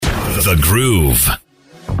The Groove.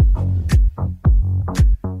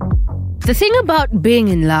 The thing about being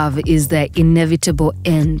in love is the inevitable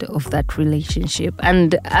end of that relationship.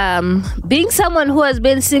 And being someone who has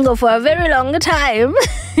been single for a very long time,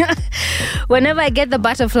 whenever I get the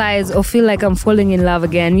butterflies or feel like I'm falling in love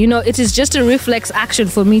again, it is just a reflex action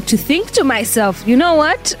for me to think to myself, you know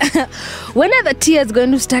what? When are the tears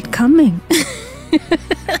going to start coming?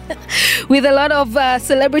 With a lot of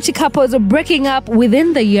celebrity couples breaking up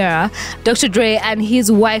within the year, Dr. Dre and his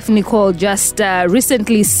wife Nicole just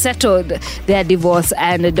recently settled their divorce,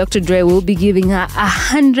 and Dr. Dre will be giving her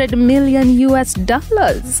 $100 million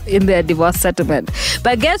in their divorce settlement.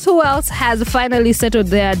 But guess who else has finally settled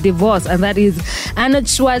their divorce? And that is Arnold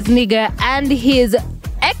Schwarzenegger and his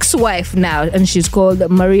ex-wife now, and she's called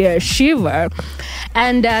Maria Shriver.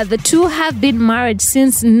 And the two have been married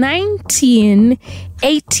since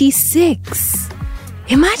 1986.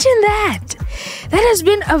 Imagine that. That has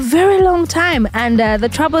been a very long time. And the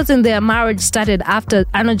troubles in their marriage started after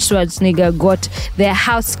Arnold Schwarzenegger got their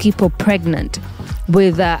housekeeper pregnant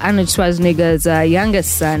with Arnold Schwarzenegger's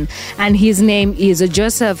youngest son, and his name is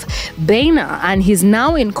Joseph Boehner, and he's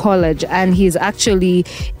now in college, and he's actually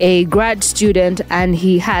a grad student, and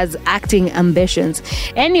he has acting ambitions.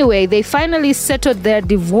 Anyway, they finally settled their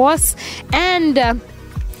divorce, and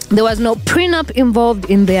there was no prenup involved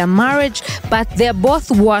in their marriage, but they're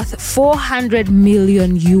both worth $400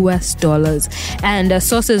 million. And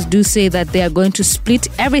sources do say that they are going to split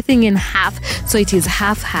everything in half, so it is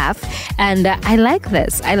half-half. And I like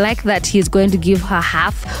this. I like that he's going to give her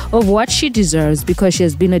half of what she deserves, because she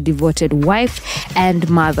has been a devoted wife and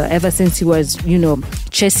mother ever since he was,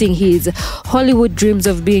 chasing his Hollywood dreams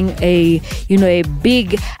of being a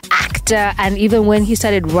big actor. And even when he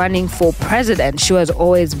started running for president, she was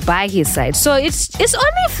always by his side. So it's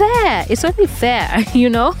only fair. It's only fair,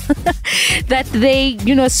 that they,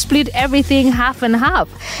 split everything half and half.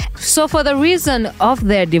 So for the reason of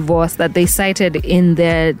their divorce that they cited in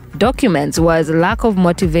their documents was lack of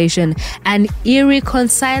motivation and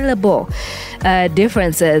irreconcilable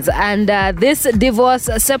differences. And this divorce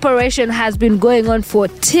separation has been going on for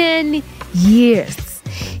 10 years.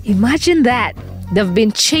 Imagine that. They've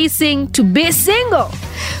been chasing to be single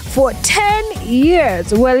for 10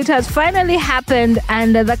 years. Well, it has finally happened,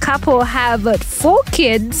 and the couple have 4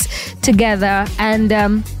 kids together, and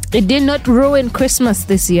it did not ruin Christmas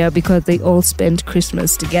this year because they all spent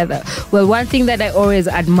Christmas together. Well, one thing that I always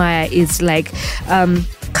admire is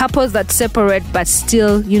couples that separate but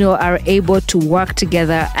still, are able to work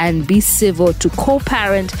together and be civil to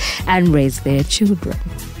co-parent and raise their children.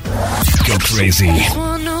 Go crazy.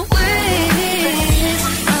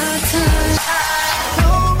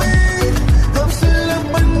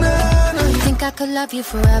 I could love you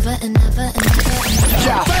forever and ever and ever and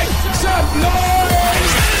ever.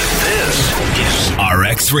 This is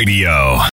RX Radio.